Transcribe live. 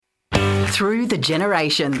Through the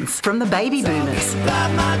generations, from the baby boomers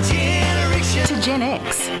to Gen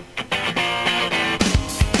X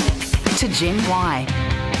to Gen Y.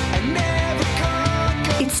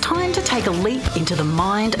 It's time to take a leap into the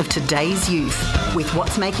mind of today's youth with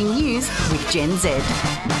What's Making News with Gen Z.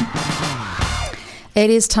 It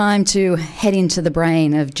is time to head into the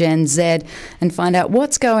brain of Gen Z and find out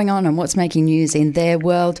what's going on and what's making news in their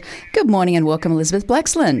world. Good morning and welcome, Elizabeth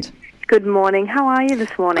Blaxland. Good morning. How are you this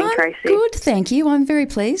morning, Tracy? Good, thank you. I'm very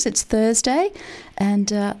pleased. It's Thursday and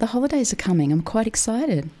the holidays are coming. I'm quite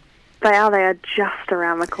excited. They are just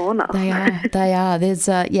around the corner. They are. There's,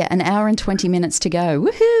 an hour and 20 minutes to go.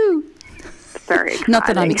 Woohoo! Very exciting. Not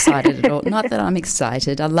that I'm excited at all. Not that I'm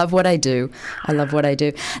excited. I love what I do.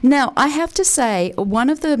 Now, I have to say, one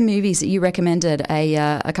of the movies that you recommended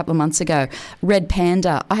a couple of months ago, Red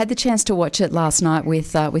Panda, I had the chance to watch it last night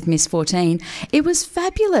with Miss 14. It was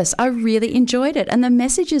fabulous. I really enjoyed it. And the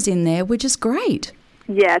messages in there were just great.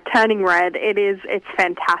 Yeah, Turning Red, it's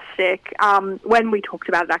fantastic. When we talked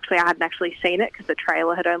about it, actually, I hadn't actually seen it because the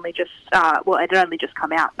trailer had only just, it had only just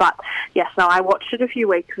come out. But yes, no, I watched it a few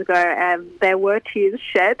weeks ago and there were tears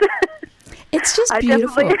shed. It's just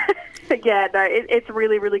beautiful. Yeah, no, it's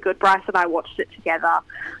really, really good. Bryce and I watched it together,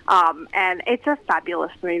 and it's a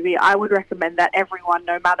fabulous movie. I would recommend that everyone,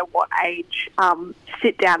 no matter what age,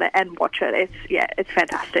 sit down and watch it. It's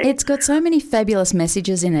fantastic. It's got so many fabulous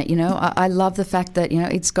messages in it. You know, I love the fact that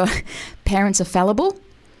it's got parents are fallible.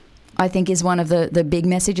 I think is one of the big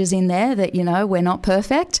messages in there that, we're not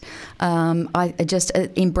perfect. I just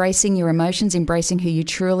embracing your emotions, embracing who you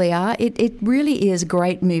truly are. It really is a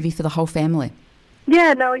great movie for the whole family.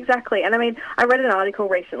 Yeah, no, exactly. And I mean, I read an article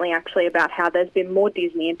recently actually about how there's been more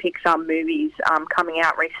Disney and Pixar movies coming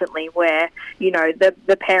out recently where,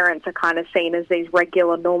 the parents are kind of seen as these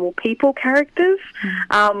regular, normal people characters,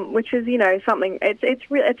 which is, something,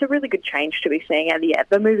 it's a really good change to be seeing. And yeah,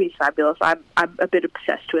 the movie's fabulous. I'm a bit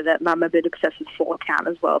obsessed with it, and I'm a bit obsessed with Four Town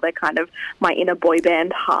as well. They're kind of, my inner boy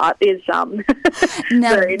band heart is Now,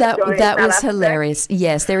 that was hilarious.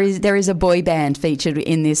 Yes, there is a boy band featured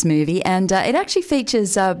in this movie, and it actually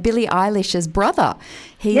features Billie Eilish's brother.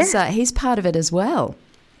 He's part of it as well.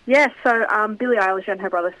 Yeah, so Billie Eilish and her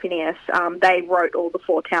brother Phineas, they wrote all the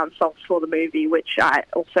Four Town songs for the movie, which I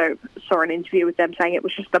also saw an interview with them saying it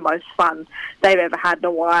was just the most fun they've ever had in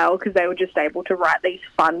a while because they were just able to write these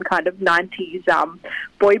fun kind of 90s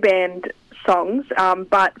boy band songs.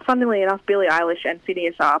 But funnily enough, Billie Eilish and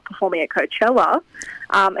Phineas are performing at Coachella,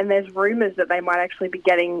 and there's rumours that they might actually be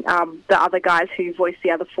getting the other guys who voice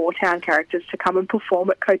the other Four Town characters to come and perform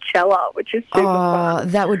at Coachella, which is super fun.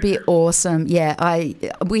 That would be awesome. Yeah,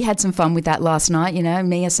 we had some fun with that last night.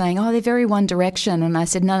 Mia saying, they're very One Direction, and I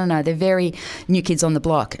said, no, they're very New Kids on the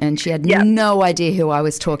Block, and she had no idea who I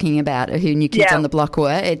was talking about, who New Kids on the Block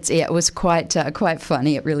were. It was quite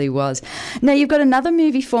funny. It really was. Now you've got another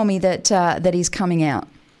movie for me that is coming out.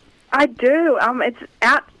 I do. It's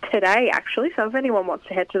out today, actually, so if anyone wants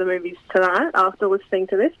to head to the movies tonight after listening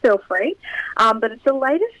to this, feel free. But it's the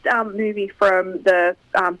latest movie from the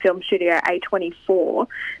film studio A24.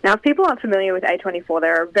 Now, if people aren't familiar with A24,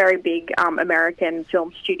 they're a very big American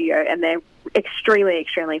film studio, and they're extremely,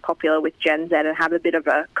 extremely popular with Gen Z and have a bit of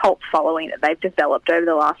a cult following that they've developed over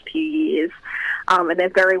the last few years. And they're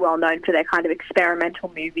very well known for their kind of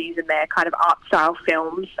experimental movies and their kind of art-style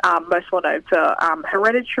films, most well known for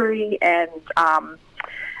Hereditary and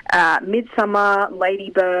Midsommar, Lady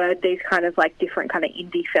Bird, these kind of like different kind of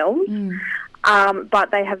indie films.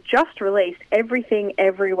 But they have just released Everything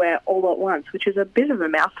Everywhere All at Once, which is a bit of a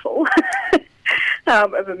mouthful.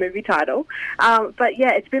 Of a movie title. But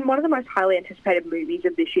yeah, it's been one of the most highly anticipated movies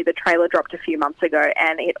of this year. The trailer dropped a few months ago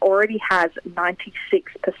and it already has 96%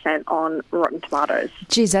 on Rotten Tomatoes.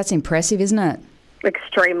 Geez, that's impressive, isn't it?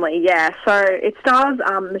 Extremely, yeah. So it stars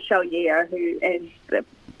Michelle Yeoh, who is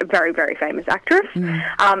a very, very famous actress,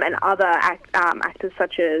 and other actors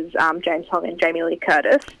such as James Hong and Jamie Lee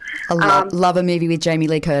Curtis. I love a movie with Jamie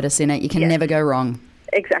Lee Curtis in it. You can never go wrong.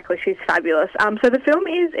 Exactly, she's fabulous. So the film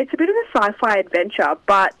it's a bit of a sci-fi adventure,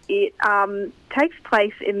 but it takes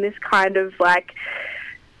place in this kind of like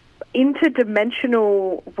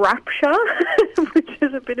interdimensional rapture, which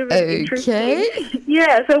is a bit of an interesting...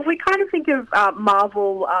 Yeah, so if we kind of think of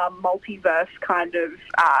Marvel multiverse kind of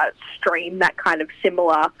stream, that kind of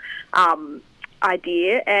similar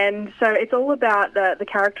idea. And so it's all about the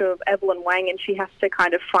character of Evelyn Wang, and she has to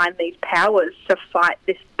kind of find these powers to fight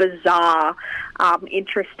this bizarre,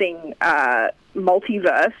 interesting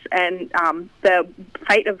multiverse, and the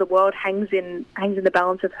fate of the world hangs in the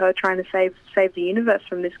balance of her trying to save the universe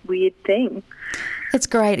from this weird thing. It's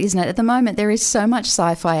great, isn't it? At the moment, there is so much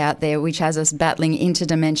sci-fi out there which has us battling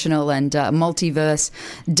interdimensional and multiverse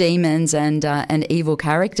demons and evil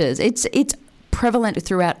characters. It's prevalent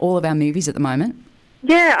throughout all of our movies at the moment.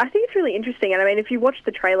 Yeah, I think it's really interesting. And I mean, if you watch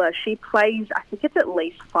the trailer, she plays, I think it's at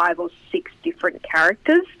least 5 or 6 different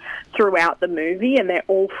characters throughout the movie, and they're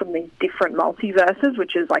all from these different multiverses,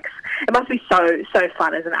 which is like, it must be so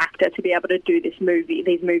fun as an actor to be able to do these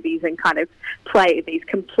movies and kind of play these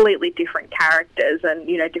completely different characters and,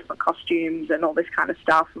 you know, different costumes and all this kind of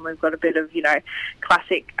stuff. And we've got a bit of, you know,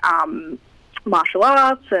 classic martial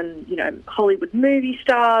arts and, you know, Hollywood movie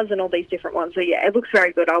stars and all these different ones. So yeah, it looks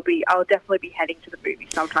very good. I'll definitely be heading to the movie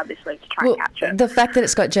sometime this week to try and catch it. The fact that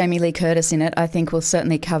it's got Jamie Lee Curtis in it, I think will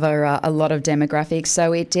certainly cover a lot of demographics.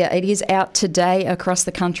 So it is out today across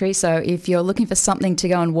the country. So if you're looking for something to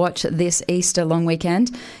go and watch this Easter long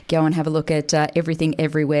weekend, go and have a look at Everything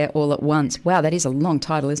Everywhere All at Once. Wow, that is a long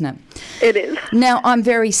title, isn't it? It is. Now, I'm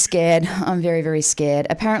very scared. I'm very, very scared.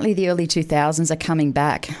 Apparently the early 2000s are coming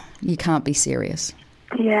back. You can't be serious.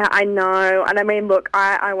 Yeah, I know. And I mean, look,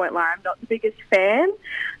 I won't lie, I'm not the biggest fan.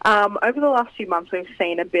 Over the last few months, we've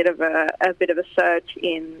seen a bit of a surge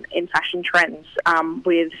in fashion trends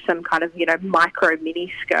with some kind of, you know, micro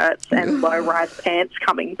mini skirts and low rise pants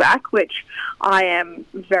coming back, which I am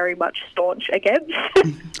very much staunch against.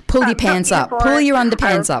 Pull your pants up. Pull your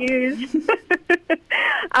underpants up.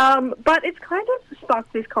 But it's kind of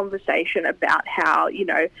sparked this conversation about how, you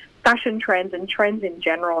know, fashion trends and trends in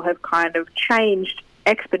general have kind of changed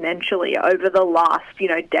exponentially over the last, you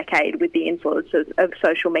know, decade with the influences of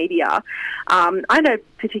social media. I know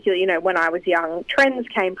particularly, you know, when I was young, trends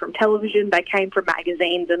came from television, they came from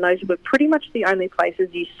magazines, and those were pretty much the only places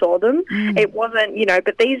you saw them. It wasn't, you know,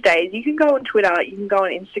 but these days you can go on Twitter, you can go on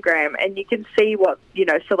Instagram, and you can see what, you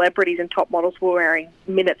know, celebrities and top models were wearing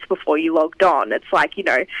minutes before you logged on. It's like, you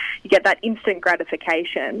know, you get that instant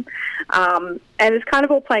gratification. And it's kind of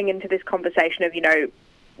all playing into this conversation of, you know,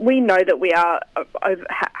 we know that we have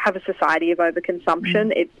a society of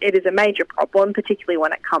overconsumption. It is a major problem, particularly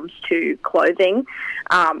when it comes to clothing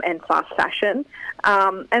and fast fashion.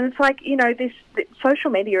 And it's like, you know, this social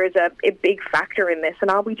media is a big factor in this. And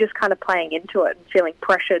are we just kind of playing into it and feeling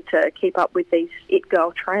pressured to keep up with these it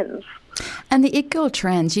girl trends? And the it girl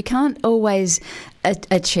trends, you can't always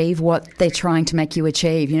achieve what they're trying to make you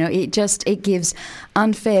achieve. You know, it gives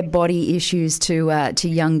unfair body issues to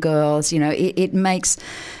young girls. You know, it makes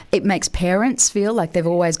parents feel like they've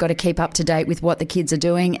always got to keep up to date with what the kids are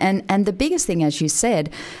doing. And the biggest thing, as you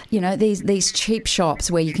said, you know, these cheap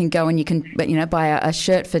shops where you can go and you can, you know, buy a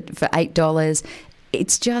shirt for $8.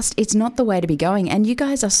 It's not the way to be going. And you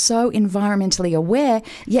guys are so environmentally aware,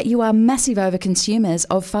 yet you are massive overconsumers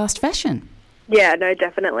of fast fashion. Yeah, no,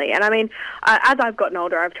 definitely. And I mean, as I've gotten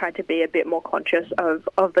older, I've tried to be a bit more conscious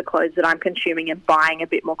of the clothes that I'm consuming and buying a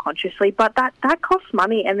bit more consciously. But that costs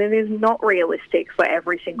money, and it is not realistic for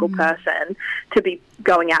every single person to be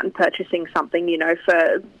going out and purchasing something, you know,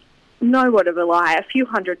 for no word of a lie, a few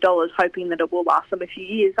 $100s, hoping that it will last them a few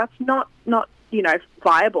years. That's not you know,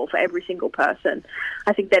 viable for every single person.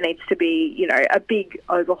 I think there needs to be, you know, a big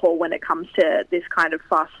overhaul when it comes to this kind of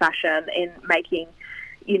fast fashion in making,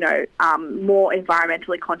 you know, more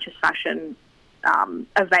environmentally conscious fashion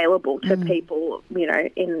available to people, you know,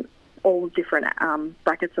 in all different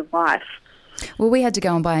brackets of life. Well, we had to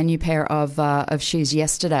go and buy a new pair of shoes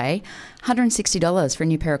yesterday, $160 for a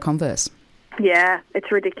new pair of Converse. Yeah,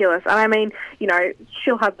 it's ridiculous. And I mean, you know,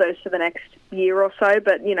 she'll have those for the next year or so,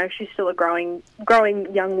 but, you know, she's still a growing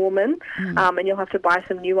young woman, and you'll have to buy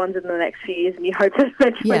some new ones in the next few years, and you hope that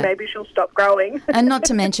eventually maybe she'll stop growing. And not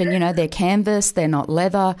to mention, you know, they're canvas, they're not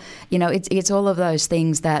leather. You know, it's all of those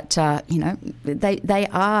things that, you know, they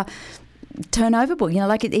are turnoverable. You know,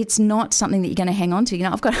 like it's not something that you're going to hang on to. You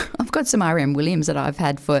know, I've got some RM Williams that I've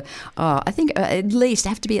had for I think at least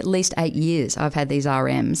 8 years. I've had these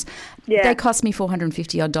RMs. Yeah. They cost me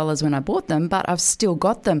 $450 odd when I bought them, but I've still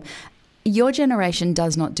got them. Your generation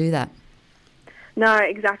does not do that. No,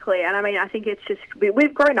 exactly. And I mean, I think it's just,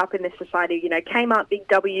 we've grown up in this society, you know, Kmart, Big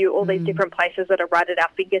W, all these different places that are right at our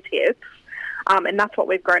fingertips. And that's what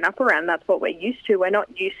we've grown up around. That's what we're used to. We're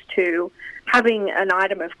not used to having an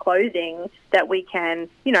item of clothing that we can,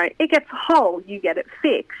 you know, it gets a hole, you get it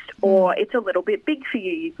fixed, or it's a little bit big for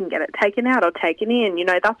you, you can get it taken out or taken in. You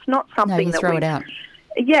know, that's not something that throw it out.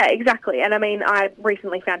 Yeah, exactly. And I mean, I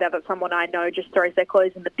recently found out that someone I know just throws their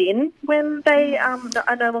clothes in the bin when they are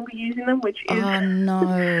no longer using them, which is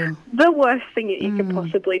no, the worst thing you can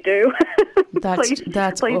possibly do.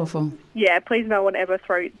 That's awful. Yeah, please no one ever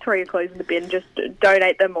throw your clothes in the bin. Just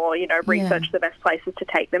donate them or, research the best places to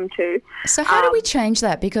take them to. So how do we change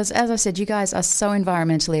that? Because as I said, you guys are so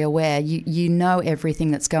environmentally aware. You know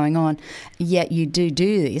everything that's going on, yet you do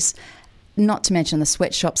this. Not to mention the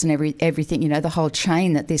sweatshops and everything, the whole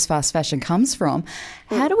chain that this fast fashion comes from.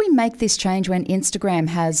 How do we make this change when Instagram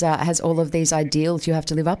has all of these ideals you have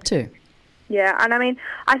to live up to? Yeah, and I mean,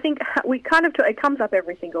 I think we kind of it comes up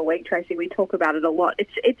every single week, Tracy. We talk about it a lot.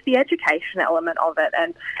 It's the education element of it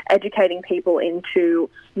and educating people into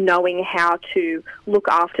knowing how to look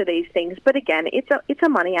after these things. But again, it's a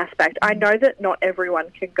money aspect. I know that not everyone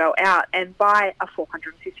can go out and buy a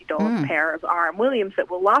 $450 pair of R.M. Williams that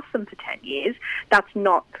will last them for 10 years. That's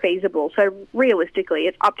not feasible. So realistically,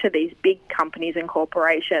 it's up to these big companies and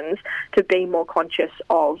corporations to be more conscious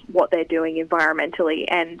of what they're doing environmentally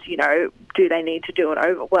and, do they need to do an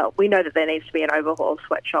overhaul? Well, we know that there needs to be an overhaul of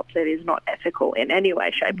sweatshops. It is not ethical in any way,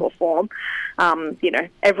 shape or form.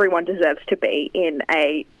 Everyone deserves to be in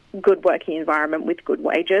a good working environment with good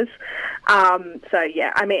wages.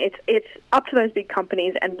 It's up to those big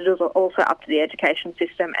companies, and it is also up to the education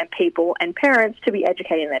system and people and parents to be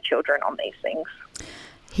educating their children on these things.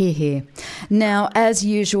 Hear, hear. Now, as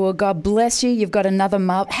usual, God bless you. You've got another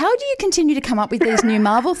Marvel. How do you continue to come up with these new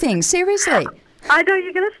Marvel things? Seriously. I know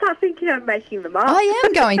you're going to start thinking of making them up. I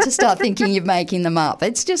am going to start thinking of making them up.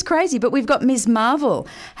 It's just crazy. But we've got Ms. Marvel.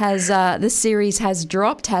 The series has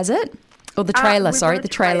dropped, has it? Or the trailer, the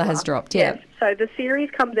trailer has dropped, yeah. Yes. So the series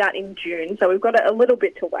comes out in June, so we've got a little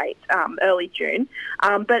bit to wait, early June.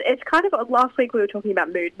 But it's kind of, last week we were talking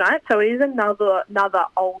about Moon Knight, so it is another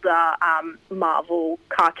older Marvel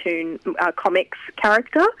cartoon comics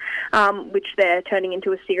character, which they're turning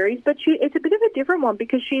into a series. But it's a bit of a different one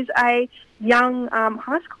because she's a young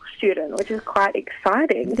high school student, which is quite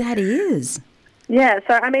exciting. That is. Yeah,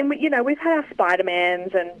 so, I mean, we've had our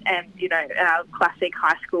Spider-Mans and our classic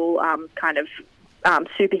high school kind of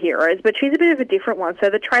superheroes, but she's a bit of a different one. So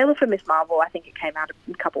the trailer for Ms. Marvel, I think it came out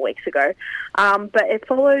a couple of weeks ago, but it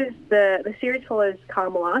follows, the series follows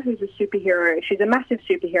Kamala, who's a superhero. She's a massive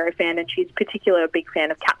superhero fan, and she's particularly a big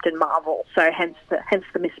fan of Captain Marvel, so hence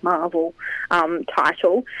the Ms. Marvel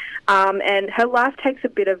title. And her life takes a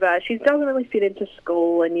bit of she doesn't really fit into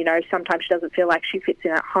school, and, sometimes she doesn't feel like she fits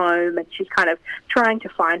in at home, and she's kind of trying to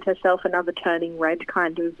find herself, another Turning Red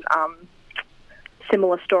kind of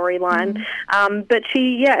similar storyline. But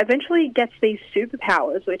she, eventually gets these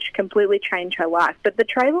superpowers which completely change her life. But the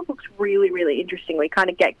trailer looks really, really interesting. We kind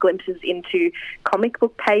of get glimpses into comic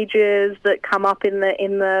book pages that come up in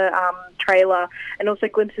the trailer, and also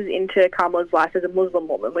glimpses into Kamala's life as a Muslim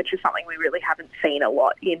woman, which is something we really haven't seen a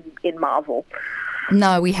lot in Marvel.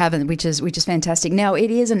 No, we haven't, which is fantastic. Now,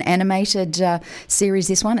 it is an animated series,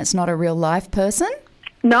 this one. It's not a real life person.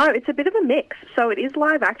 No, it's a bit of a mix. So it is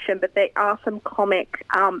live action, but there are some comic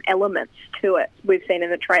elements to it we've seen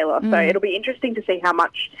in the trailer. So it'll be interesting to see how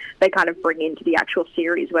much they kind of bring into the actual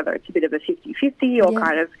series, whether it's a bit of a 50-50 or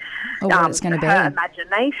kind of what it's going to be. Her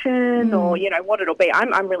imagination or, what it'll be.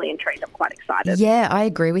 I'm really intrigued. I'm quite excited. Yeah, I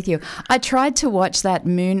agree with you. I tried to watch that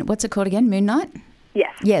what's it called again? Moon Knight?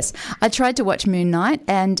 Yes. I tried to watch Moon Knight,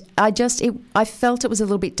 and I felt it was a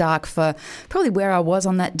little bit dark for probably where I was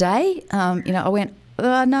on that day. I went,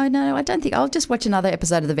 no, I don't think I'll just watch another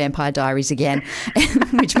episode of The Vampire Diaries again,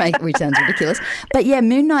 which sounds ridiculous. But yeah,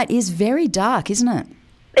 Moon Knight is very dark, isn't it?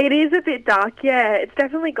 It is a bit dark, yeah. It's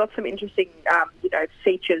definitely got some interesting,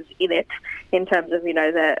 features in it in terms of,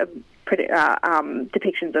 the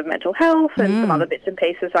depictions of mental health and some other bits and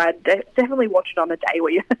pieces. So I'd definitely watch it on a day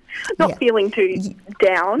where you're not feeling too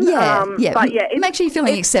down. But it makes you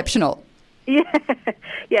feeling exceptional. Yeah,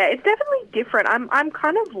 it's definitely different. I'm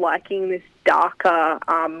kind of liking this darker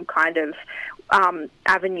kind of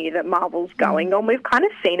avenue that Marvel's going on. We've kind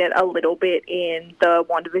of seen it a little bit in the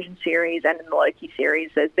WandaVision series and in the Loki series.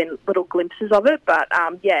 There's been little glimpses of it, but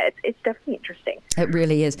it's definitely interesting. It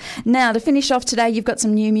really is. Now, to finish off today, you've got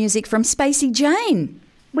some new music from Spacey Jane.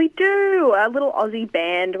 We do. A little Aussie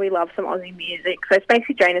band. We love some Aussie music. So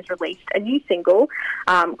Spacey Jane has released a new single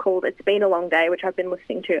called It's Been a Long Day, which I've been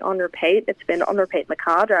listening to on repeat. It's been on repeat in the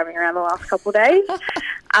car driving around the last couple of days.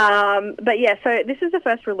 So this is the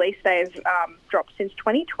first release they've dropped since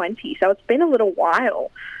 2020. So it's been a little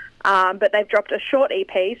while. But they've dropped a short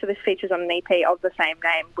EP. So this features on an EP of the same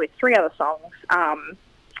name with 3 other songs.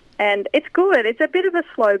 And it's good. It's a bit of a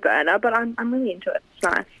slow burner, but I'm really into it. It's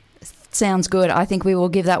nice. Sounds good. I think we will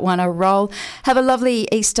give that one a roll. Have a lovely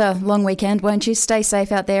Easter long weekend, won't you? Stay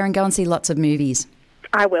safe out there and go and see lots of movies.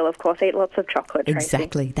 I will, of course. Eat lots of chocolate, Tracy.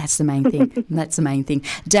 Exactly. That's the main thing. That's the main thing.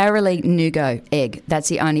 Dairy Nougat egg. That's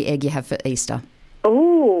the only egg you have for Easter.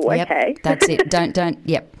 Oh, yep, okay. That's it.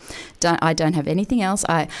 I don't have anything else.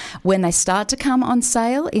 When they start to come on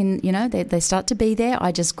sale, they start to be there,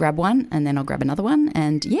 I just grab one and then I'll grab another one,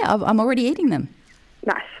 and I'm already eating them.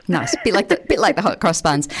 Nice. Bit like the hot cross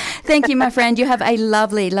buns. Thank you, my friend. You have a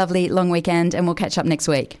lovely, lovely long weekend, and we'll catch up next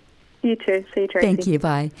week. You too. See you, Tracy. Thank you.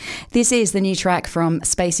 Bye. This is the new track from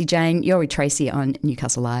Spacey Jane. You're with Tracy on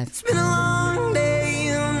Newcastle Live. It's been a long day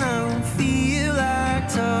and I don't feel like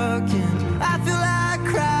talking. I feel like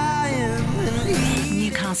crying.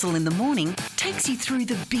 Newcastle in the Morning takes you through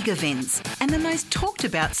the big events and the most talked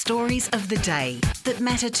about stories of the day that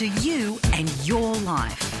matter to you and your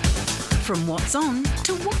life. From what's on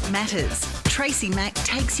to what matters, Tracy Mack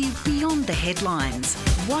takes you beyond the headlines,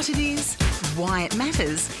 what it is, why it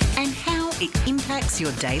matters, and how it impacts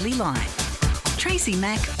your daily life. Tracy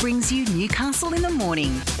Mack brings you Newcastle in the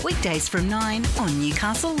Morning, weekdays from 9 on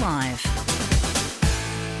Newcastle Live.